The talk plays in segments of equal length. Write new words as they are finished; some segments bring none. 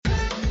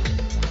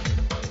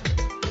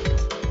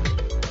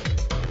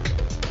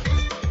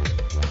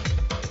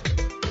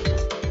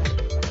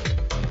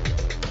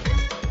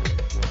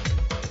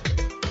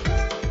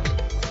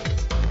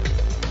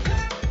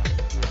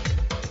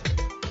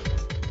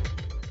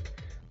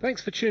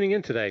Thanks for tuning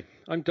in today.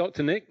 I'm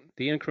Dr. Nick,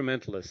 the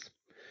Incrementalist.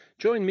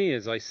 Join me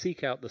as I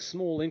seek out the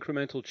small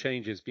incremental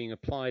changes being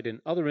applied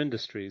in other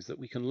industries that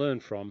we can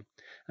learn from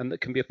and that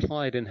can be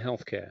applied in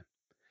healthcare.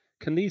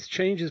 Can these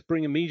changes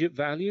bring immediate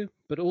value,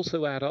 but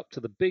also add up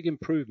to the big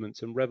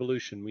improvements and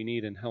revolution we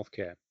need in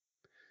healthcare?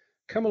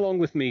 Come along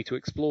with me to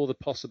explore the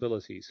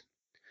possibilities.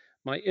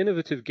 My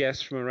innovative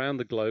guests from around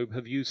the globe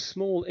have used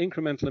small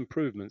incremental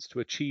improvements to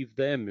achieve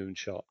their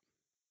moonshot.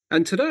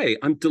 And today,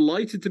 I'm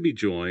delighted to be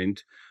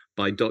joined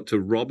by Dr.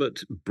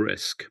 Robert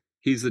Brisk.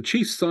 He's the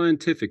Chief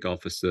Scientific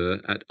Officer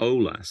at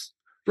Eolas.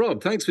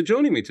 Rob, thanks for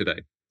joining me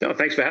today. Oh,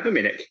 thanks for having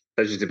me, Nick.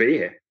 Pleasure to be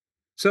here.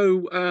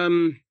 So,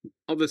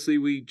 obviously,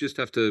 we just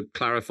have to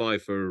clarify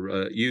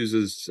for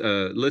listeners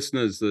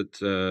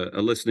that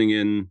are listening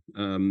in,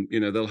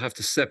 they'll have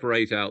to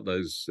separate out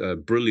those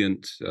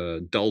brilliant,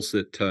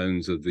 dulcet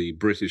tones of the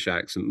British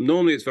accent.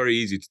 Normally, it's very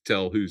easy to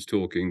tell who's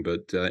talking,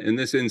 but in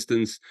this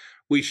instance,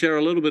 we share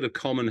a little bit of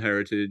common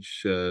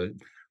heritage.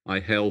 I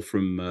hail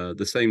from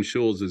the same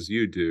shores as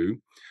you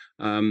do.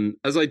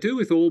 As I do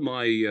with all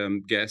my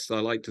guests, I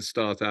like to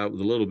start out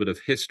with a little bit of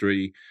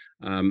history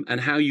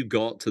and how you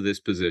got to this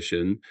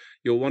position.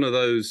 You're one of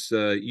those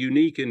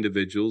unique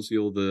individuals.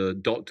 You're the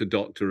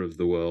doctor of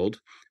the world.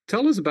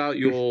 Tell us about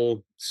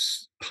your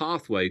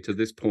pathway to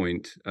this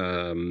point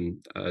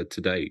to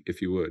date,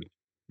 if you would.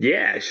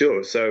 Yeah,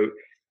 sure. So,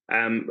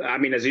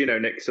 as you know,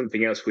 Nick,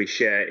 something else we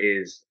share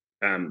is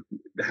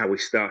how we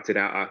started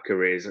out our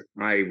careers.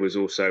 I was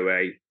also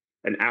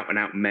an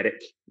out-and-out medic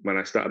when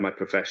I started my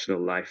professional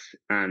life,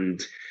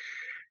 and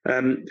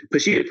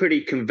pursued a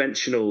pretty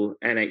conventional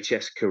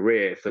NHS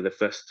career for the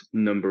first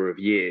number of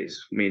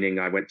years, meaning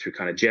I went through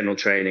kind of general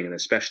training and then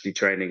specialty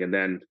training, and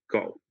then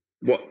got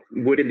what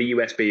would in the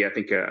US be, I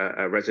think,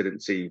 a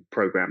residency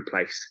program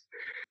place.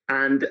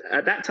 And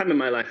at that time in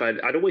my life,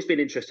 I'd always been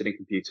interested in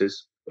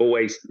computers,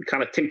 always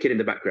kind of tinkered in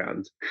the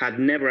background, had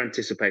never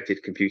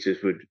anticipated computers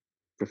would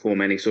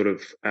perform any sort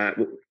of,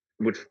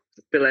 would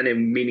fill any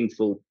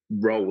meaningful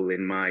role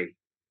in my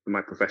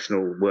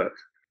professional work.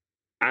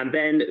 And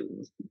then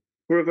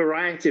for a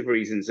variety of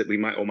reasons that we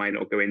might or might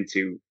not go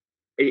into,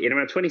 in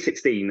around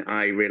 2016,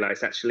 I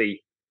realized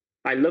actually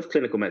I love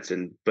clinical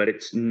medicine, but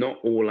it's not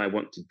all I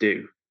want to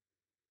do.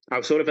 I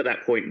was sort of at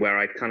that point where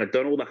I'd kind of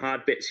done all the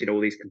hard bits,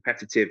 all these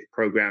competitive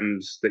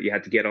programs that you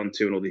had to get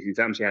onto and all these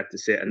exams you had to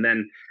sit. And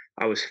then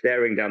I was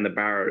staring down the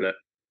barrel at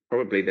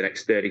probably the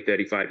next 30,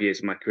 35 years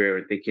of my career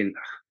and thinking,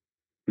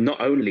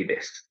 not only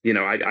this,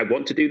 I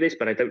want to do this,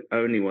 but I don't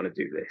only want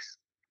to do this.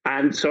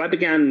 And so I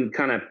began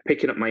kind of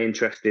picking up my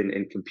interest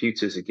in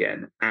computers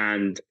again,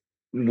 and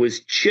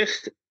was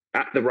just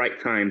at the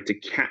right time to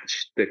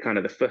catch the kind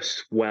of the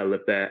first swell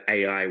of the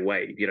AI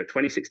wave.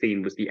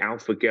 2016 was the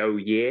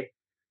AlphaGo year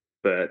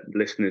for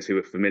listeners who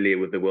are familiar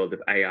with the world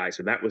of AI.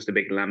 So that was the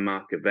big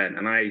landmark event.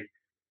 And I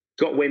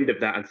got wind of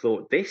that and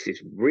thought, this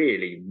is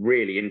really,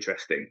 really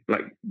interesting,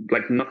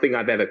 like nothing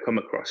I've ever come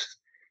across.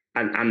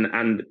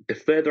 And the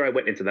further I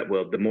went into that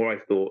world, the more I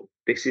thought,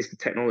 this is the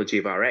technology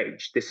of our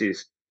age. This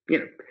is,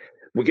 we're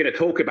going to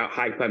talk about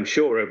hype, I'm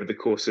sure, over the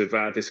course of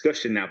our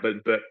discussion now,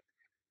 but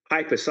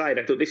hype aside,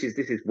 I thought this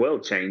is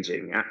world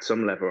changing at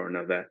some level or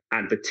another,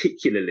 and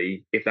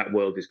particularly if that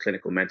world is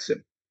clinical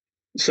medicine.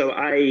 So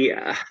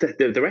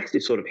the rest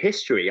is sort of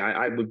history.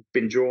 I've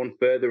been drawn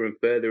further and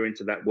further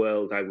into that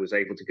world. I was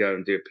able to go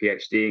and do a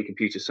PhD in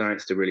computer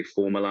science to really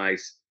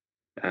formalize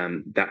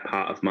that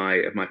part of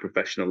my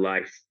professional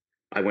life.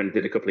 I went and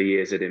did a couple of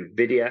years at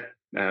NVIDIA,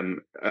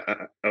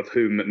 of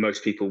whom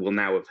most people will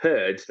now have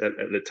heard.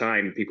 At the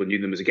time, people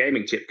knew them as a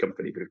gaming chip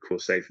company, but of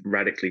course they've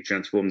radically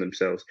transformed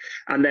themselves.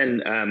 And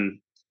then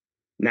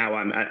now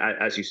I'm,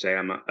 as you say,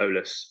 I'm at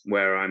Eolas,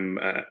 where I'm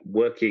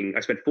working.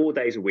 I spend 4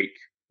 days a week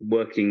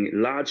working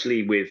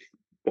largely with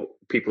what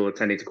people are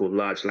tending to call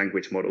large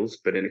language models,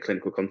 but in a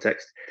clinical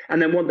context.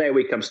 And then 1 day a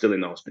week, I'm still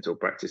in the hospital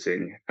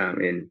practicing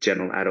in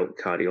general adult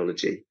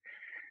cardiology.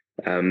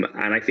 And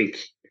I think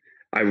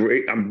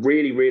I'm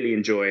really, really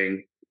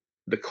enjoying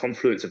the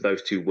confluence of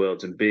those two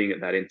worlds and being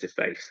at that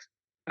interface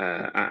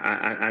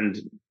and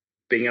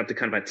being able to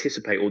kind of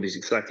anticipate all these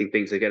exciting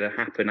things that are going to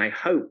happen, I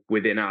hope,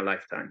 within our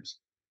lifetimes.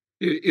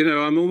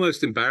 I'm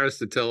almost embarrassed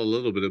to tell a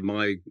little bit of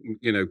my,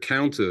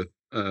 counter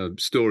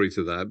story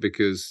to that,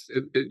 because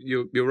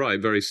you're right,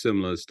 very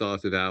similar.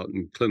 Started out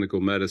in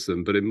clinical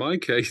medicine, but in my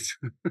case,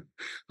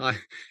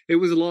 it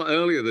was a lot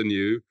earlier than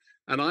you.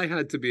 And I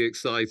had to be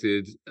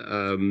excited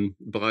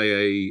by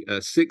a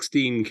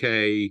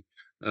 16K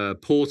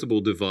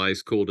portable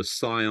device called a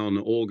Scion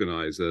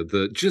organizer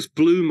that just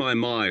blew my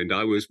mind.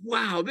 I was,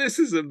 wow, this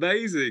is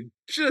amazing.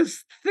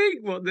 Just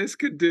think what this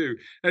could do.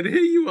 And here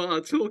you are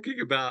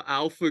talking about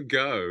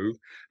AlphaGo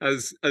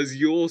as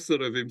your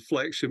sort of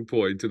inflection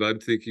point. And I'm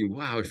thinking,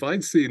 wow, if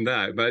I'd seen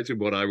that, imagine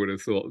what I would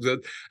have thought.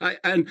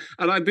 And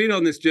I've been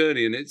on this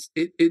journey, and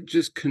it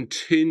just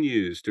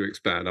continues to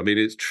expand. I mean,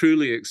 it's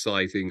truly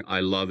exciting.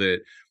 I love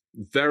it.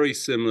 Very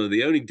similar.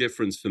 The only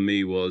difference for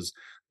me was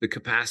the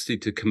capacity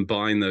to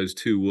combine those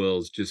two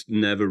worlds just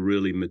never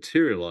really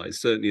materialized.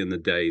 Certainly in the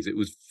days, it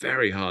was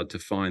very hard to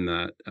find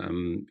that,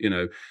 and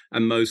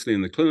mostly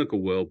in the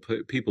clinical world,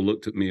 people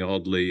looked at me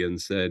oddly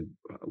and said,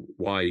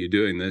 why are you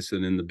doing this?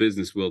 And in the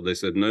business world, they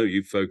said, no,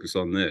 you focus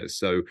on this.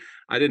 So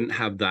I didn't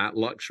have that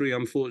luxury,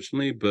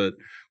 unfortunately, but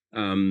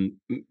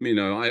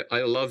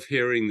I love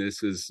hearing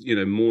this as,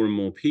 more and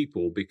more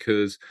people,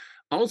 because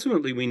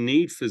ultimately we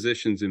need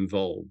physicians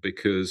involved,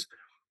 because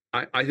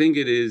I think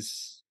it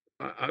is,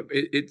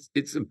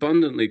 it's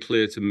abundantly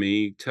clear to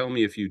me. Tell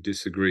me if you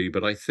disagree,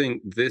 but I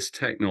think this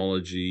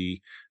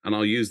technology, and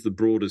I'll use the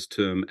broadest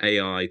term,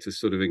 AI, to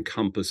sort of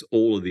encompass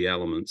all of the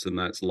elements, and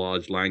that's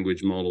large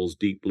language models,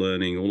 deep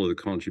learning, all of the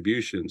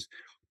contributions,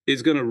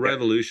 is going to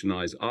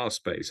revolutionize our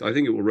space. I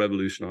think it will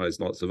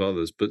revolutionize lots of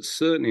others, but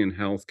certainly in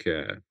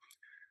healthcare.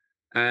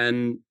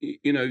 And,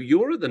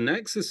 you're at the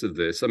nexus of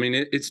this. I mean,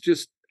 it's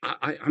just,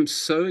 I'm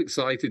so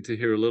excited to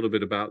hear a little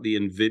bit about the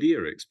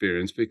NVIDIA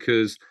experience,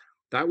 because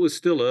that was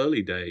still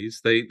early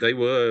days. They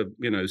were,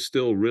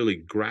 still really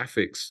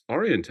graphics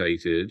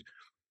orientated.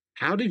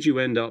 How did you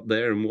end up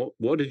there, and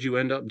what did you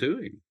end up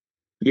doing?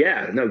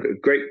 Yeah, no,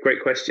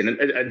 great question.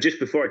 And just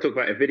before I talk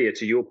about NVIDIA,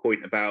 to your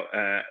point about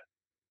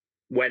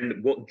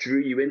what drew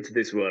you into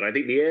this world, I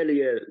think the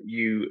earlier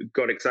you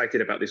got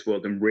excited about this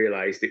world and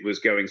realized it was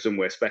going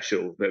somewhere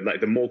special,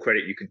 the more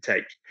credit you could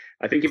take.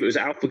 I think if it was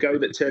AlphaGo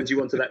that turned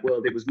you onto that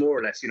world, it was more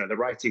or less, the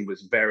writing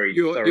was very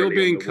You're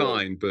being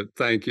kind, but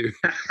thank you.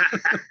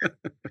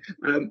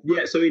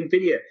 So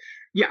NVIDIA,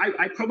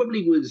 I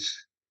probably was.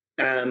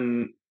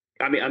 With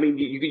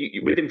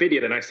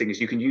NVIDIA, the nice thing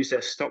is you can use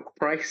their stock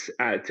price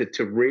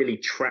to really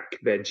track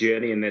their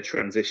journey and their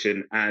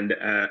transition. And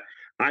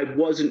I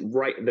wasn't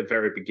right at the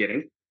very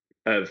beginning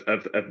of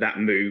that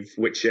move,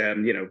 which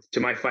to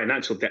my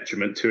financial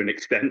detriment to an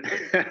extent,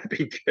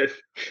 because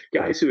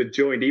guys who had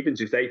joined even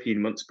just 18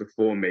 months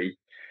before me,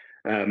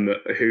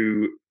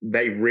 who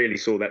they really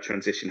saw that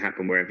transition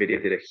happen, where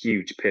NVIDIA did a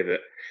huge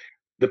pivot.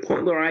 The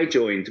point where I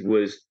joined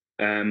was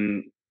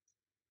the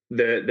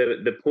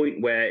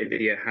point where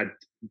NVIDIA had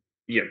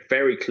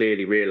very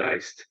clearly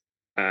realized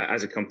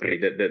as a company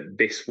that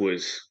this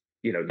was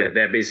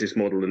their business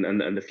model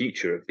and the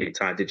future of the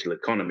entire digital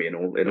economy in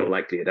all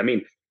likelihood. I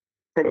mean,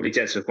 probably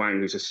Jensen Huang,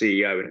 who's a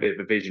CEO and a bit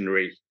of a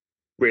visionary,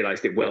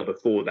 realized it well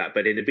before that,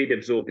 but it had been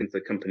absorbed into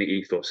the company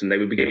ethos, and they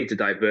were beginning to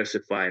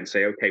diversify and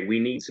say, okay, we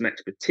need some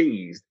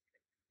expertise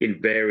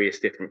in various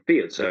different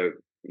fields. So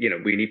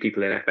we need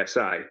people in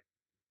FSI,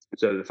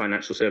 so the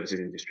financial services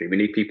industry. We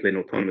need people in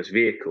autonomous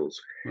vehicles.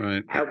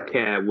 Right.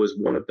 Healthcare was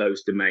one of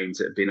those domains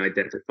that have been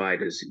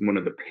identified as one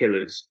of the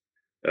pillars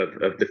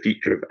of the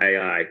future of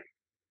AI.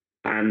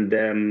 And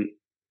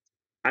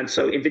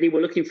so NVIDIA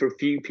were looking for a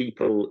few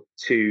people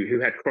who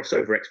had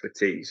crossover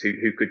expertise,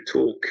 who could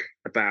talk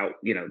about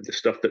the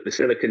stuff that the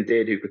silicon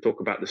did, who could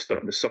talk about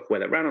the software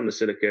that ran on the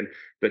silicon,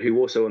 but who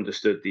also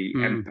understood the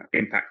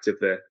impact of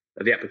the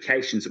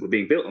applications that were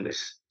being built on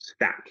this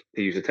stack,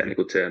 to use a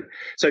technical term.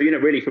 So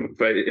really from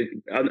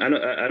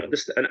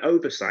an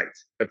oversight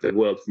of the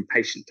world from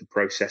patient to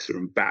processor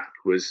and back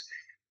was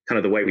kind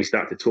of the way we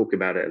started to talk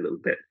about it a little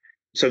bit.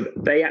 So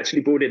they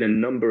actually brought in a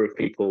number of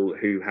people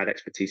who had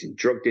expertise in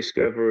drug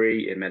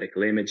discovery, in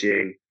medical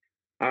imaging.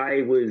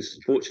 I was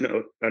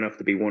fortunate enough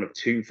to be one of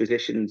two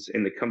physicians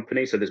in the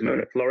company. So there's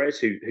Mona Flores,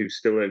 who's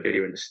still at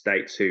NVIDIA in the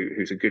States,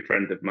 who's a good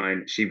friend of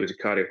mine. She was a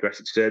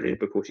cardiothoracic surgeon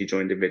before she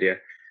joined NVIDIA.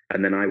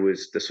 And then I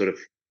was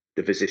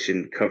the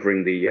physician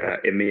covering the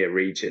EMEA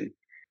region.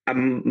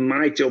 And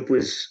my job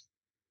was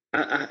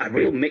a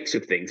real mix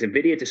of things.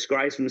 NVIDIA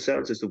describes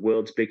themselves as the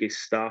world's biggest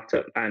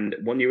startup. And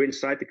when you're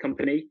inside the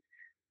company,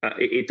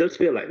 it does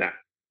feel like that.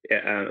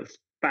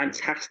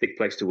 Fantastic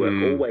place to work.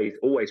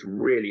 Always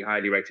really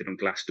highly rated on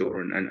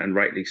Glassdoor, and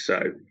rightly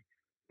so.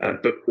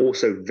 But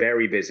also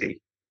very busy,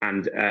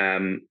 and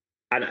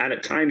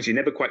at times you're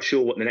never quite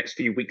sure what the next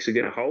few weeks are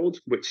going to hold.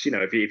 Which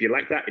if you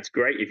like that, it's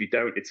great. If you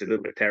don't, it's a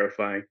little bit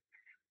terrifying.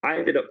 I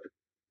ended up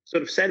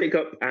sort of setting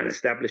up and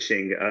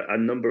establishing a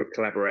number of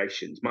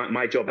collaborations.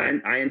 My job,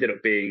 I ended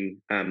up being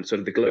sort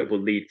of the global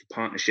lead for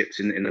partnerships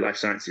in the life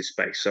sciences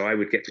space. So I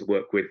would get to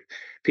work with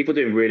people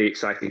doing really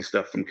exciting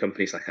stuff from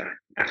companies like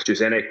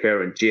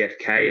AstraZeneca and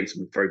GSK and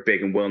some very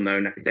big and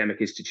well-known academic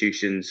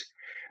institutions,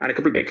 and a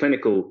couple of big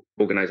clinical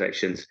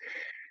organizations.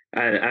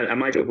 And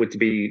my job would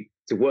be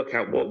to work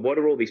out what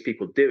are all these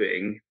people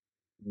doing?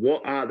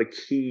 What are the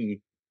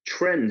key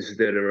trends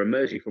that are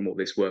emerging from all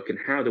this work, and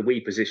how do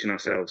we position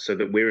ourselves so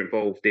that we're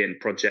involved in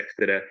projects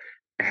that are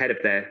ahead of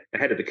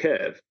the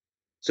curve,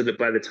 so that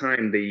by the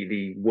time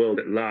the world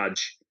at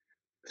large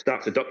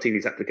starts adopting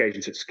these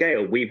applications at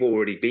scale, we've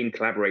already been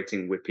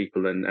collaborating with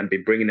people and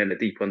been bringing in a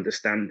deep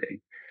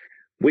understanding,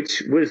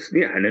 which was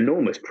an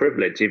enormous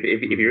privilege. If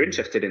you're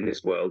interested in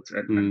this world,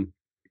 and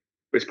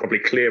it's probably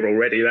clear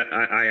already that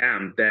I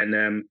am,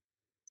 then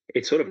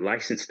it's sort of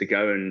licensed to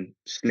go and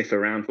sniff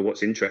around for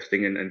what's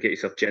interesting and get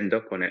yourself genned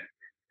up on it.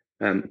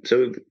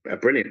 So a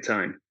brilliant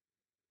time.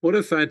 What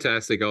a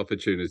fantastic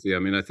opportunity. I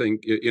mean, I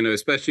think,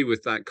 especially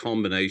with that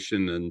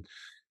combination and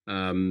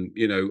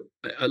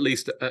at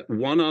least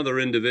one other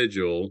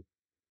individual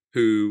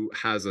who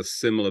has a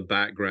similar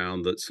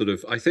background that's sort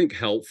of, I think,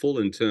 helpful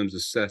in terms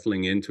of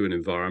settling into an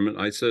environment.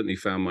 I certainly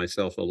found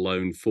myself a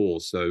lone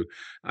force. So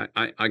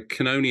I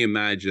can only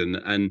imagine.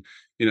 And,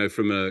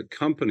 from a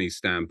company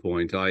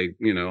standpoint, I've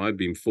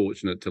been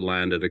fortunate to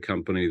land at a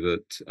company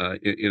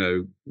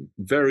that,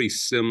 very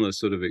similar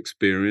sort of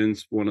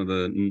experience, one of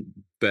the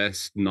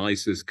best,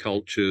 nicest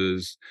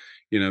cultures,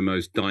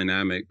 most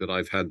dynamic that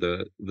I've had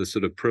the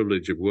sort of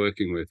privilege of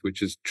working with,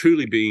 which has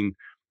truly been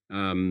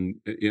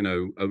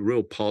a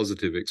real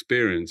positive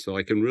experience. So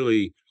I can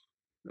really,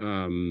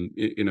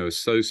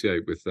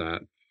 associate with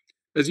that.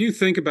 As you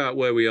think about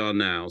where we are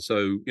now,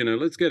 so,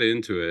 let's get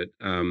into it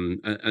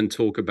and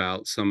talk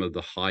about some of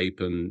the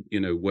hype and,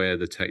 where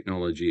the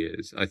technology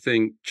is. I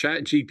think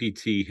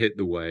ChatGPT hit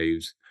the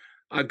waves.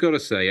 I've got to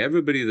say,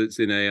 everybody that's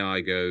in AI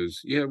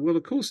goes, yeah, well,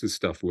 of course this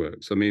stuff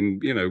works. I mean,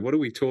 what are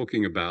we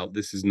talking about?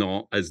 This is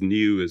not as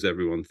new as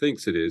everyone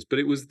thinks it is. But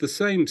it was the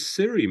same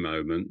Siri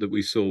moment that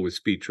we saw with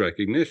speech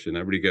recognition.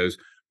 Everybody goes,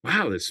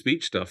 wow, this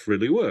speech stuff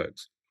really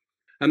works.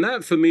 And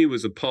that for me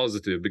was a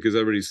positive, because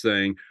everybody's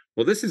saying,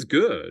 well, this is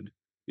good,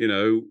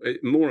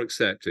 more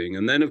accepting.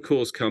 And then, of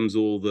course, comes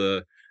all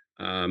the,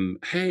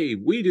 hey,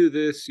 we do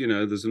this,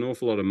 there's an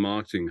awful lot of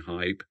marketing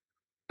hype.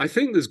 I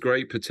think there's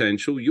great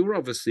potential. You're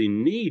obviously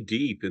knee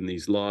deep in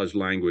these large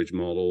language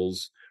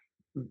models.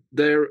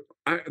 They're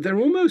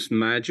almost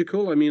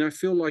magical. I mean, I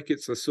feel like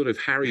it's a sort of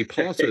Harry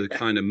Potter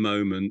kind of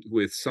moment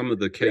with some of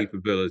the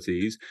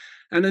capabilities.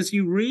 And as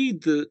you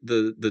read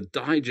the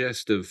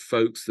digest of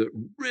folks that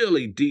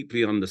really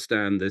deeply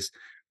understand this,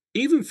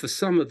 even for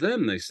some of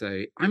them, they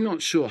say, I'm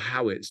not sure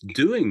how it's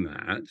doing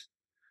that,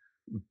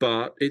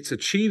 but it's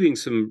achieving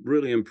some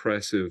really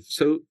impressive.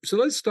 So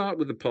let's start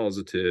with the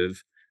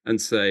positive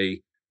and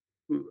say,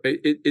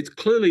 it's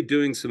clearly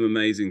doing some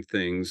amazing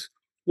things.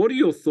 What are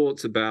your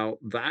thoughts about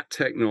that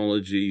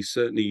technology,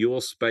 certainly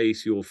your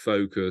space, your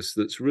focus,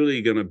 that's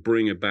really going to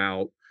bring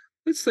about,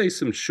 let's say,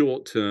 some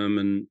short-term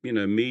and,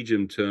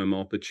 medium-term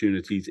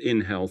opportunities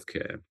in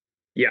healthcare?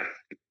 Yeah,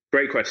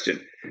 great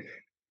question.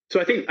 So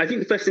I think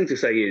the first thing to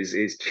say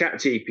is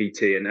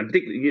ChatGPT, and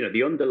particularly,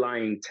 the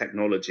underlying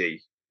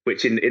technology,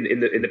 which in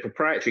the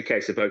proprietary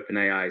case of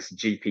OpenAI's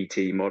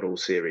GPT model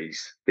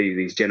series,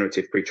 these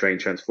generative pre-trained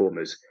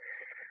transformers.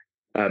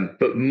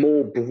 But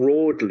more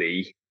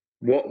broadly,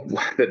 what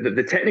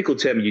the technical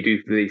term you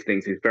do for these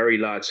things is very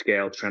large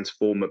scale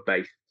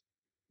transformer-based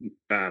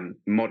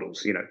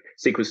models,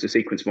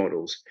 sequence-to-sequence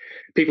models.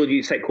 People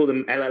call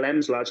them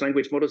LLMs, large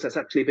language models. That's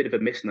actually a bit of a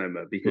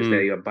misnomer, because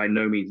they are by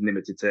no means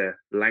limited to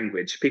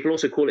language. People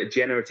also call it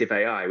generative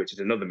AI, which is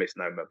another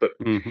misnomer. But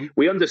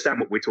we understand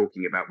what we're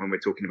talking about when we're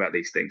talking about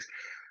these things.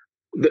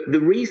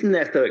 The reason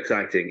they're so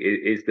exciting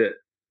is that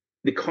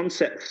the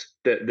concepts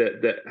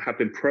that have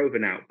been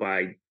proven out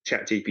by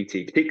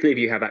ChatGPT, particularly if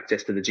you have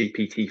access to the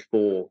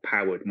GPT-4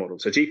 powered model.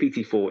 So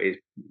GPT-4 is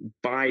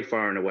by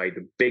far and away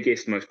the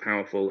biggest, most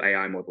powerful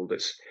AI model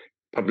that's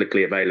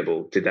publicly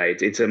available today.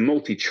 It's a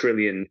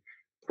multi-trillion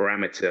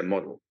parameter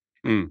model.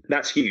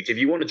 That's huge. If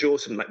you want to draw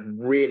some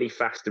really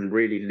fast and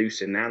really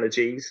loose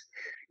analogies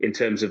in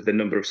terms of the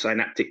number of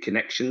synaptic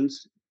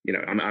connections,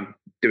 I'm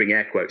doing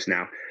air quotes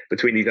now,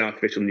 between these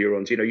artificial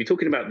neurons, you're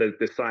talking about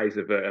the size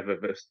of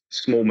a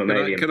small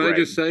mammalian brain. Can I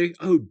just say,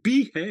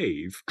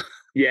 behave?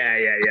 Yeah,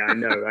 I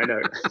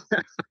know.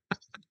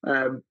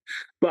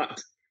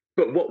 But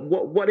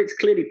what it's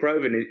clearly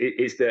proven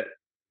is that,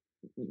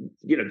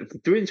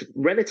 through this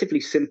relatively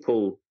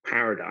simple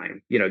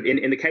paradigm,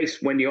 in the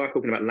case when you are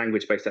talking about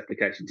language-based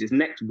applications, is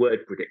next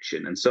word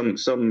prediction. And some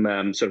sort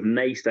of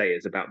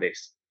naysayers about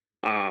this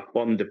are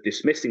fond of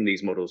dismissing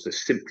these models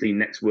as simply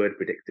next word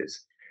predictors.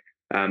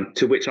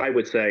 To which I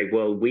would say,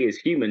 well, we as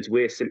humans,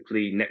 we're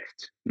simply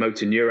next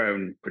motor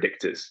neuron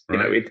predictors.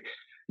 Right.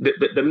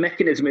 The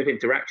mechanism of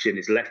interaction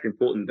is less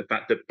important. The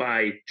fact that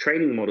by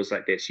training models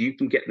like this, you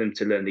can get them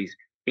to learn these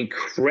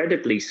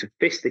incredibly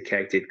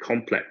sophisticated,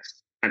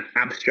 complex, and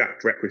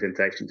abstract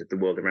representations of the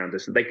world around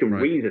us that they can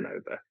reason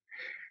over.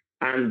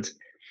 And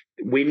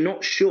we're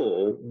not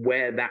sure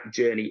where that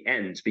journey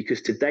ends,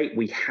 because to date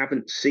we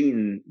haven't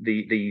seen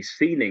the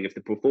ceiling of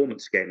the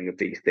performance scaling of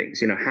these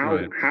things.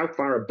 How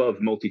far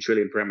above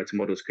multi-trillion parameter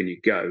models can you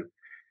go?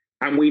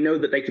 And we know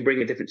that they can bring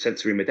in different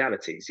sensory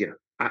modalities.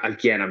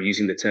 Again, I'm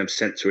using the term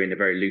sensory in a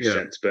very loose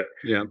sense, but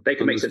they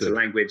can make sense of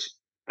language.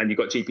 And you've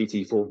got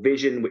GPT-4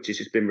 Vision, which has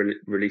just been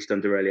released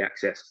under early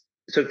access.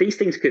 So these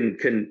things can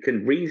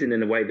reason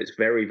in a way that's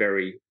very,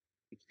 very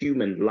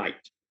human-like.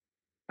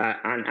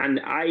 And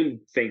I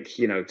think,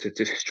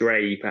 to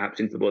stray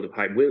perhaps into the world of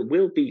hype,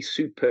 will be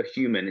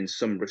superhuman in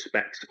some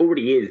respects,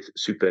 already is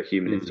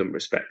superhuman in some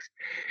respects.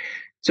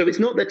 So it's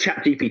not the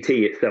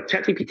ChatGPT itself.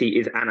 ChatGPT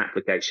is an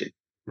application.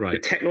 Right. The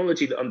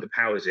technology that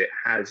underpowers it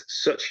has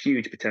such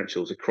huge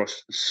potentials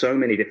across so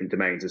many different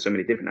domains and so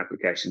many different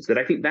applications that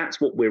I think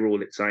that's what we're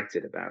all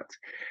excited about.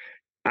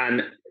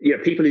 And,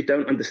 people who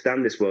don't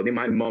understand this world,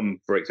 my mum,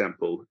 for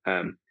example,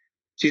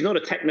 she's not a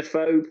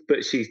technophobe,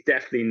 but she's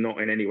definitely not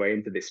in any way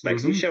into this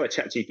space. You show her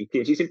ChatGPT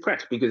and she's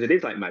impressed because it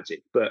is like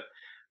magic. But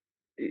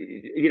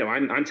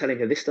I'm telling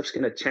her this stuff's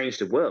going to change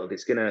the world.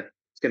 It's going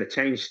to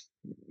change,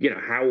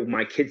 how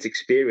my kids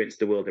experience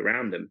the world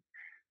around them.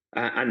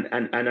 And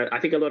I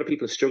think a lot of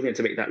people are struggling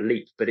to make that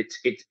leap, but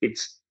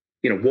it's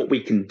what we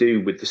can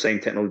do with the same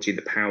technology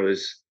that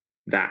powers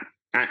that.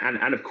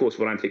 And of course,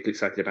 what I'm particularly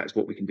excited about is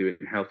what we can do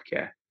in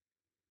healthcare.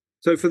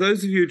 So for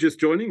those of you just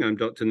joining, I'm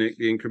Dr. Nick,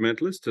 the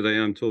Incrementalist. Today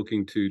I'm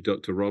talking to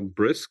Dr. Rob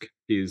Brisk.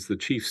 He is the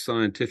Chief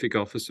Scientific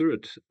Officer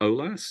at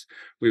Eolas.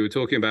 We were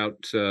talking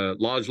about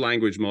large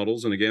language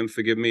models. And again,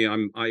 forgive me,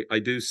 I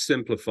do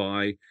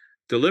simplify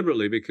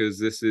deliberately because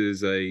this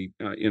is a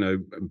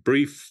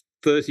brief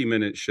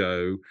 30-minute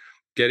show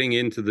getting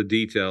into the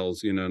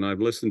details, and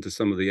I've listened to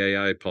some of the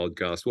AI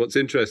podcasts. What's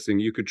interesting,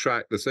 you could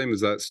track the same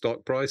as that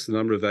stock price. The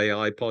number of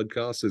AI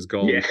podcasts has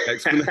gone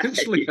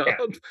exponentially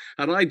up.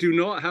 And I do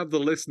not have the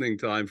listening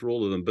time for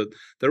all of them, but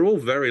they're all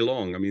very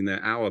long. I mean,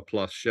 they're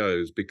hour-plus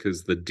shows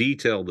because the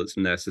detail that's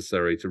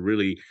necessary to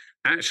really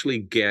actually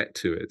get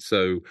to it.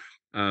 So,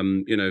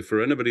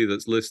 for anybody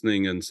that's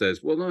listening and says,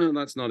 well, no,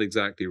 that's not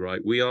exactly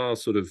right. We are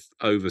sort of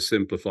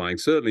oversimplifying,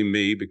 certainly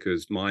me,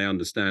 because my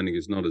understanding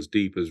is not as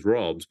deep as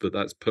Rob's, but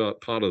that's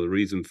part of the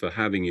reason for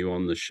having you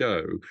on the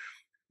show.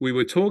 We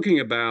were talking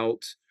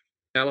about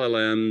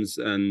LLMs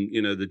and,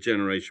 the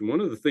generation. One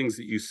of the things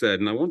that you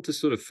said, and I want to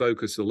sort of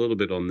focus a little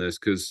bit on this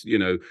because,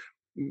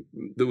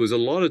 there was a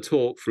lot of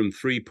talk from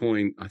 3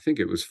 I think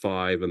it was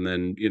 5, and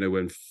then,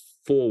 when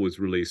 4 was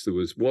released, there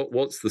was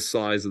what's the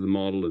size of the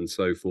model and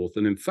so forth.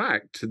 And in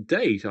fact, to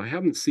date, I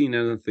haven't seen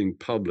anything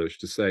published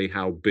to say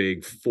how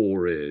big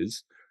 4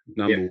 is,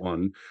 number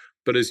one.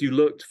 But as you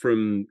looked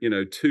from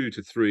 2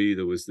 to 3,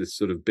 there was this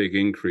sort of big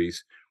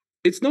increase.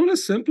 It's not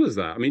as simple as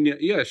that. I mean,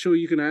 yeah, sure,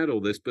 you can add all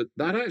this, but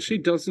that actually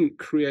doesn't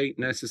create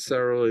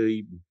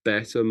necessarily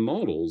better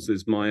models,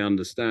 is my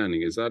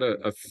understanding. Is that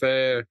a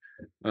fair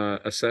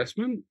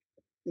assessment?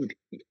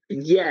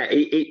 Yeah,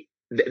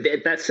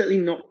 that's certainly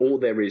not all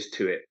there is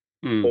to it.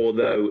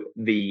 Although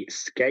the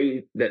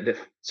scale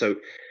so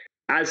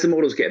as the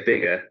models get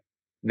bigger,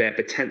 their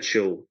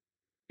potential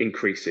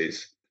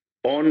increases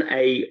on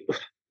a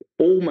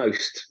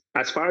almost,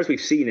 as far as we've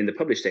seen in the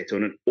published data,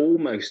 on an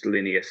almost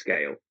linear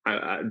scale.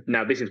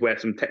 Now, this is where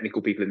some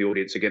technical people in the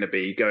audience are going to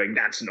be going,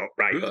 that's not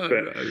right. But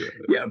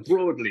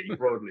broadly,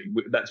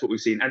 that's what we've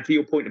seen. And to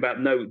your point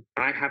about, no,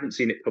 I haven't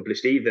seen it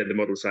published either, the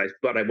model size,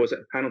 but I was at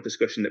a panel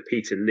discussion that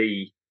Peter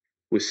Lee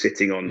was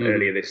sitting on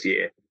earlier this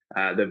year,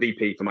 the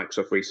VP for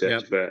Microsoft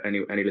Research, for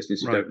any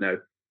listeners who don't know.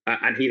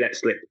 And he let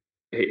slip.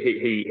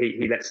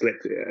 He let slip.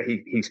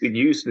 He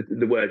used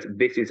the words,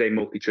 this is a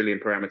multi-trillion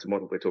parameter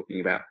model we're talking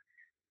about.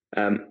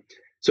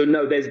 So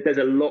no, there's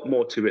a lot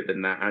more to it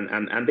than that,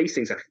 and these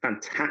things are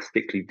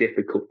fantastically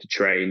difficult to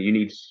train. You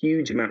need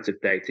huge amounts of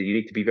data. You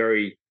need to be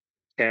very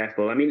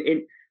careful. I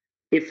mean,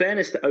 in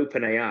fairness to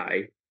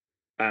OpenAI,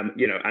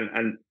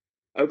 and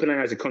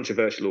OpenAI is a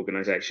controversial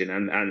organization,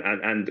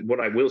 and what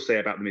I will say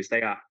about them is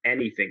they are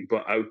anything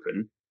but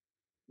open,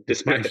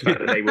 despite the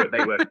fact that they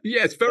were.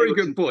 Yes, very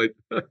good point.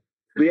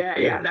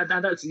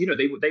 That's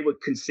they were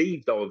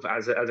conceived of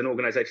as an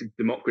organization to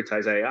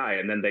democratize AI,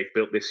 and then they've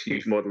built this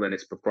huge model and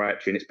it's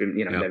proprietary and it's been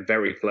they're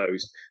very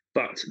closed,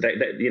 but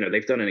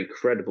they've done an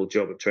incredible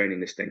job of training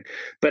this thing.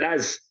 But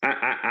as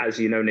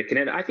Nick,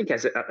 and I think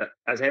as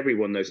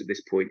everyone knows at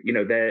this point,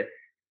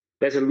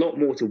 there's a lot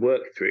more to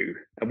work through,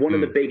 and one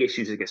of the big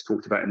issues that gets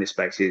talked about in this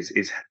space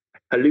is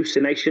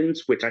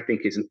hallucinations, which I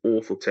think is an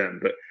awful term,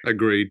 but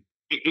agreed.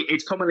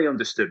 It's commonly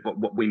understood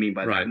what we mean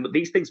by that. And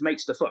these things make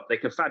stuff up. They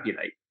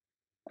confabulate.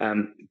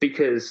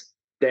 Because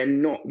they're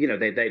not,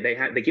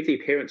 they give the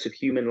appearance of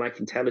human-like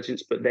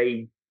intelligence, but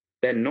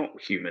they're not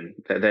human.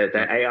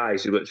 They're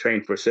AIs who are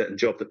trained for a certain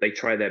job that they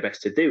try their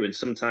best to do, and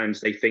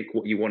sometimes they think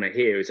what you want to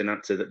hear is an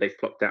answer that they've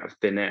plucked out of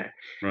thin air.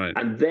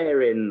 And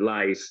therein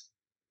lies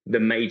the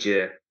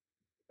major,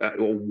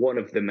 or one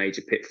of the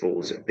major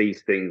pitfalls of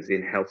these things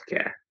in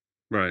healthcare.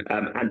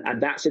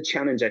 And that's a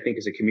challenge I think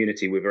as a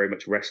community we're very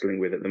much wrestling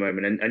with at the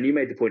moment. And you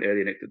made the point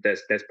earlier, Nick, that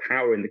there's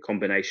power in the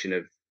combination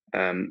of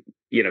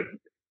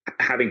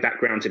having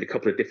backgrounds in a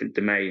couple of different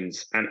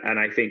domains. And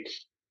I think,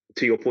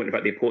 to your point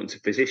about the importance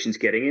of physicians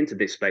getting into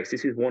this space,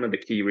 this is one of the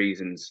key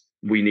reasons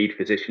we need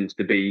physicians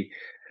to be,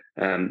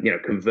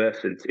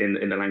 conversant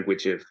in the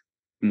language of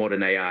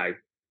modern AI,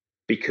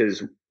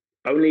 because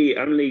only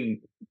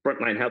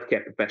frontline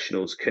healthcare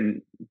professionals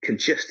can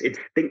just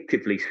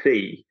instinctively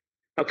see,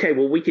 okay,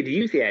 well, we could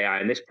use the AI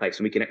in this place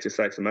and we can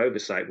exercise some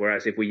oversight.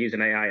 Whereas if we use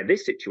an AI in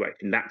this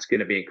situation, that's going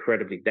to be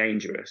incredibly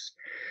dangerous.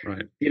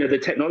 The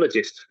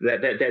technologists,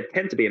 they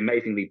tend to be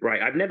amazingly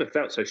bright. I've never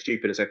felt so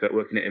stupid as I felt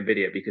working at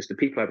NVIDIA, because the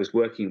people I was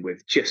working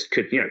with just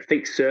could,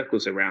 think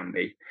circles around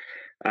me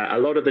a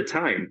lot of the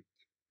time.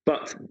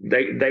 But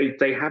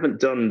they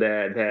haven't done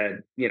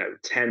their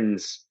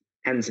tens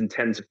and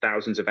tens of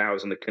thousands of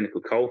hours on the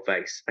clinical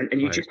coalface. And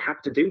you just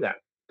have to do that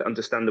to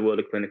understand the world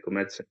of clinical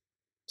medicine.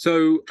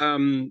 So,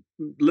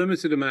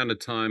 limited amount of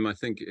time. I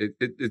think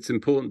it's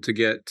important to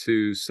get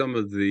to some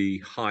of the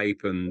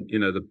hype and,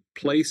 the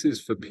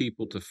places for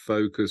people to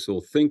focus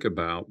or think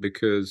about,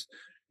 because,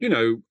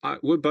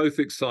 we're both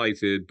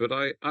excited, but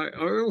I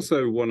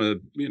also want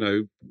to,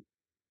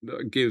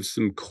 give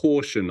some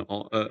caution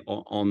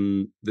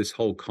on this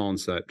whole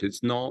concept.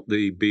 It's not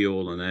the be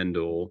all and end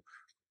all.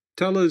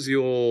 Tell us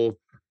your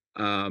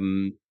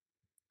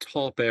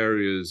top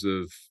areas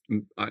of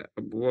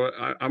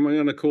I'm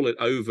going to call it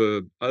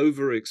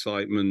over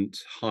excitement,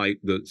 hype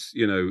that's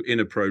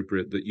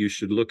inappropriate, that you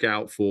should look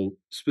out for,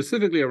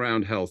 specifically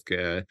around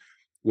healthcare,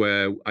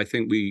 where I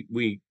think we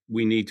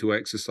need to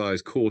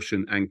exercise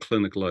caution and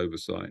clinical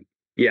oversight.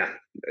 Yeah,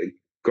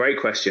 great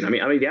question. I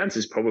mean, the answer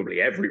is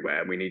probably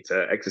everywhere. We need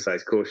to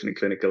exercise caution and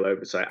clinical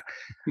oversight.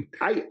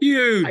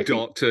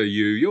 Doctor,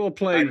 you're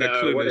playing the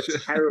clinician. What a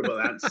terrible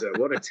answer!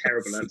 What a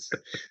terrible answer.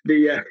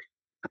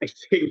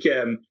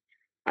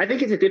 I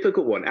think it's a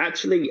difficult one.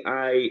 Actually,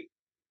 I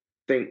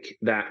think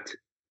that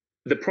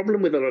the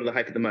problem with a lot of the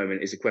hype at the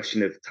moment is a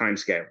question of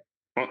timescale.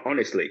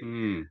 Honestly,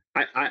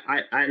 I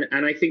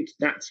think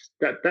that's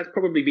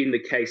probably been the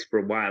case for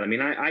a while. I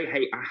mean,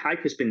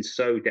 hype has been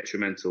so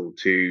detrimental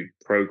to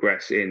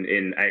progress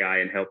in AI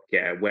and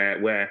healthcare,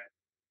 where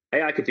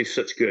AI could do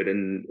such good,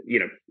 and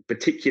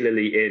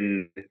particularly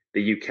in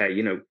the UK,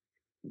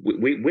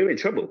 we're in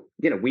trouble.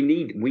 We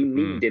need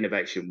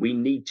innovation, we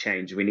need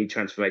change, we need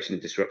transformation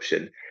and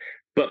disruption.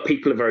 But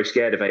people are very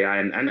scared of AI,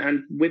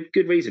 and with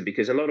good reason,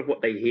 because a lot of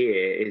what they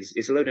hear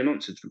is a load of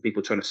nonsense from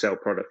people trying to sell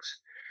products.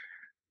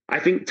 I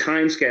think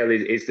timescale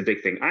is the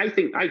big thing. I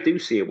think I do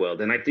see a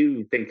world, and I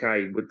do think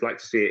I would like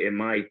to see it in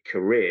my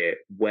career,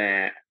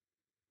 where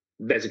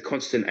there's a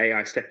constant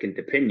AI second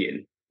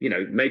opinion.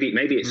 Maybe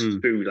it's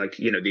through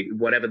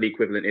whatever the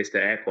equivalent is to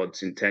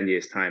AirPods in 10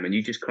 years' time, and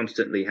you just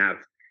constantly have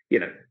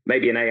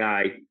maybe an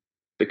AI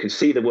that can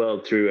see the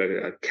world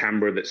through a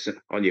camera that's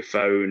on your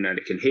phone, and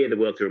it can hear the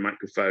world through a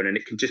microphone, and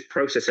it can just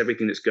process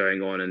everything that's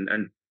going on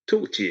and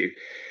talk to you,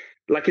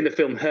 like in the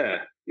film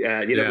Her,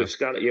 with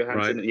Scarlett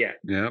Johansson. Right.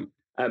 Yeah.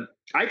 The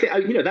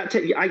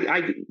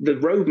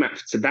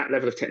roadmap to that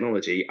level of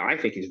technology, I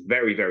think, is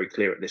very, very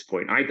clear at this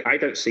point. I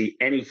don't see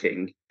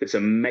anything that's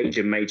a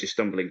major, major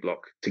stumbling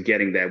block to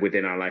getting there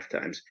within our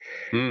lifetimes.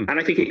 And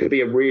I think it could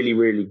be a really,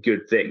 really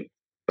good thing.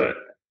 But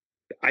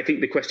I think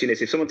the question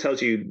is, if someone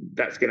tells you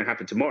that's going to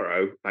happen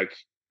tomorrow, like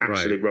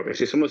absolute rubbish.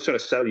 If someone's trying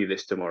to sell you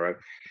this tomorrow,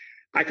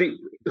 I think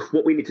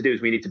what we need to do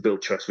is we need to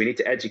build trust. We need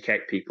to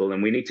educate people,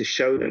 and we need to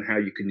show them how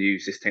you can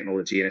use this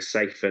technology in a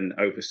safe and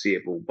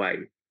overseeable way.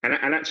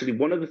 And actually,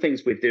 one of the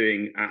things we're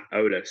doing at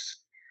Eolas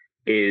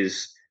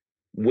is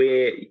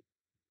we're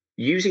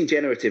using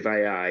generative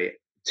AI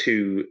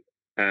to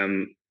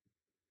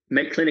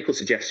make clinical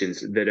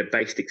suggestions that are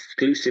based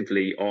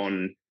exclusively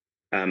on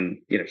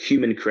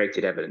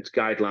human-created evidence,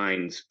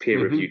 guidelines,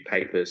 peer-reviewed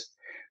papers,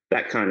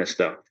 that kind of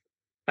stuff.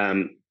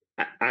 The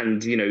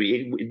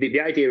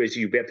idea is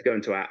you'll be able to go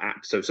into our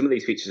app. So some of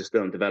these features are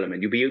still in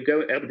development. You'll be able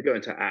to go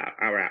into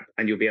our app,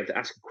 and you'll be able to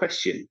ask a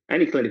question,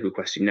 any clinical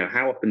question.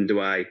 How often do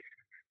I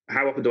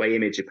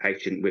image a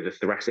patient with a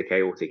thoracic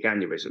aortic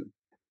aneurysm?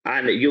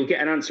 And you'll get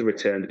an answer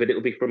returned, but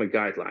it'll be from a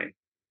guideline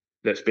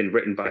that's been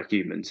written by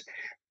humans.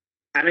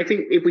 And I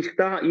think if we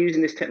start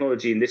using this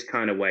technology in this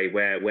kind of way,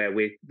 where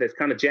there's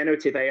kind of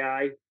generative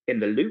AI in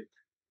the loop,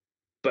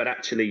 but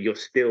actually you're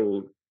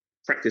still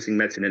practicing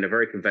medicine in a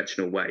very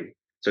conventional way.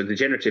 So the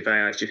generative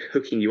AI is just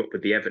hooking you up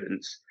with the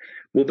evidence.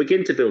 We'll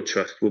begin to build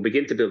trust. We'll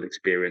begin to build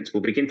experience.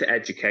 We'll begin to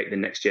educate the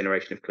next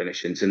generation of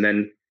clinicians. And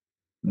then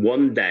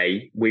one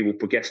day we will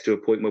progress to a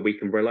point where we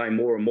can rely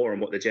more and more on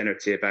what the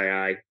generative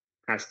AI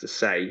has to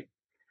say.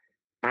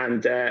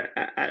 And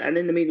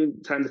in the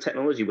meantime, the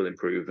technology will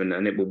improve, and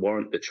it will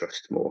warrant the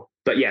trust more.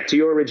 But yeah, to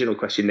your original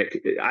question, Nick,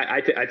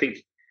 I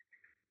think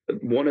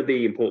one of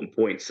the important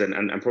points,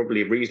 and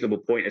probably a reasonable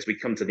point as we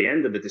come to the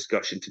end of the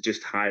discussion to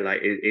just highlight,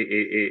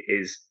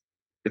 is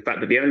the fact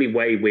that the only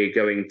way we're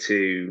going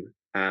to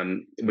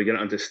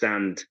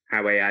understand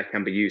how AI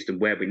can be used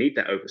and where we need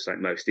that oversight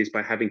most is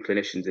by having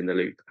clinicians in the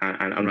loop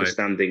and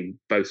understanding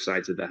both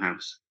sides of the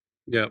house.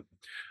 Yeah.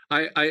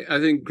 I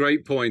think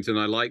great point, and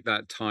I like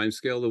that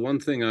timescale. The one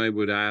thing I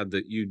would add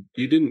that you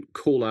didn't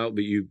call out,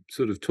 but you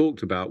sort of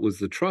talked about, was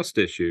the trust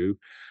issue,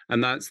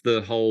 and that's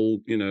the whole,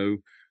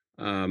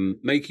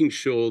 making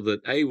sure that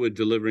we're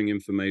delivering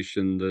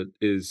information that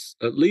is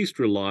at least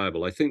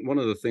reliable. I think one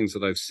of the things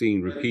that I've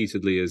seen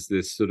repeatedly is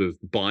this sort of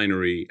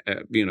binary,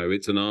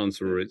 it's an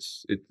answer, or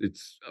it's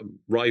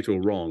right or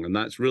wrong, and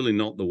that's really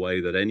not the way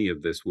that any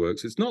of this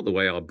works. It's not the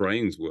way our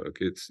brains work.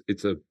 It's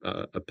a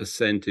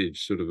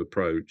percentage sort of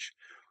approach.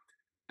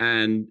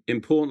 And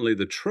importantly,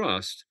 the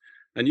trust,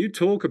 and you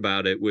talk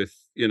about it with,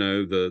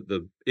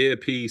 the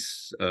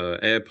earpiece,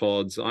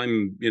 AirPods.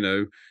 I'm,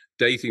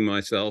 dating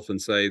myself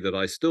and say that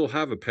I still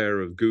have a pair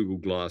of Google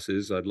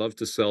glasses. I'd love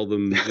to sell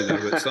them,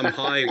 at some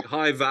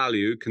high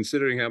value,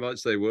 considering how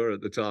much they were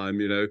at the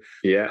time.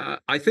 Yeah.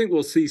 I think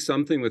we'll see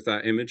something with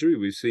that imagery.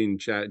 We've seen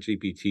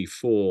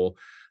ChatGPT-4.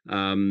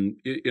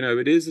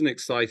 It is an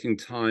exciting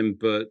time,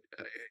 but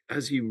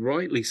as you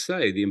rightly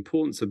say, the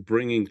importance of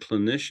bringing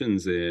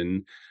clinicians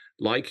in,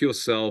 like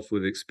yourself,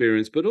 with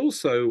experience, but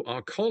also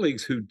our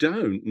colleagues who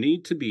don't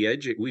need to be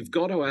educated. We've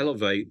got to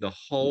elevate the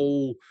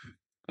whole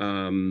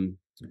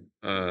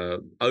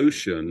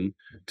ocean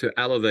to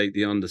elevate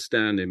the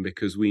understanding,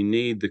 because we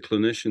need the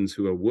clinicians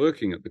who are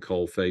working at the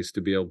coalface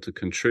to be able to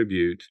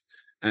contribute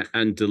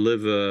and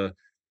deliver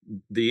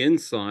the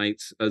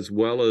insights as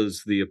well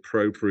as the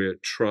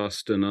appropriate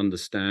trust and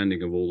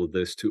understanding of all of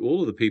this to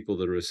all of the people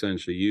that are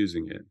essentially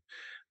using it.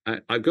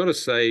 I've got to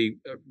say,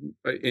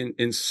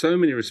 in so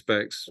many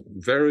respects,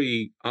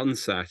 very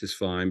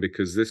unsatisfying,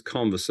 because this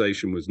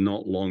conversation was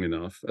not long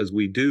enough. As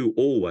we do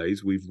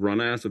always, we've run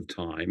out of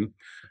time.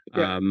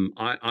 Yeah.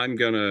 I'm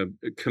going to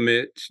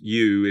commit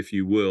you, if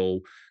you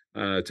will,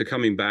 to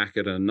coming back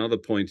at another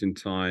point in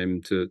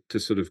time to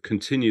sort of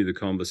continue the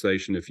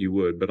conversation, if you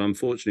would. But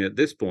unfortunately, at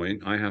this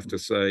point, I have to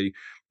say,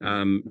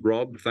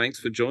 Rob, thanks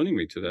for joining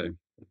me today.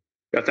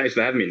 Thanks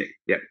for having me, Nick.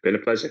 Yeah, been a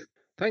pleasure.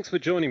 Thanks for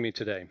joining me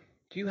today.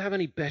 Do you have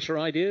any better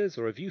ideas,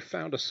 or have you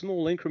found a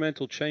small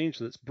incremental change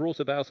that's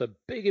brought about a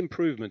big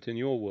improvement in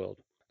your world?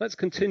 Let's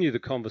continue the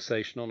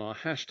conversation on our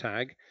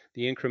hashtag,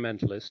 The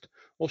Incrementalist,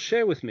 or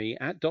share with me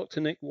at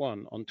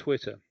DrNick1 on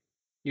Twitter.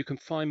 You can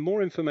find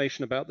more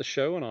information about the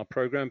show on our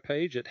program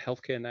page at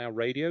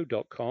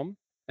healthcarenowradio.com,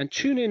 and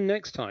tune in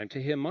next time to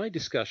hear my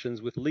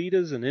discussions with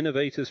leaders and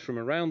innovators from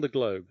around the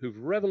globe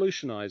who've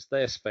revolutionized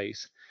their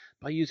space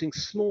by using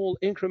small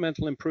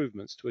incremental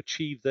improvements to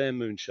achieve their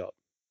moonshot.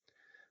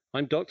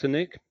 I'm Dr.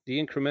 Nick,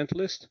 the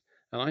Incrementalist,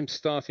 and I'm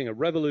starting a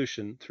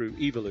revolution through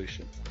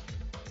evolution.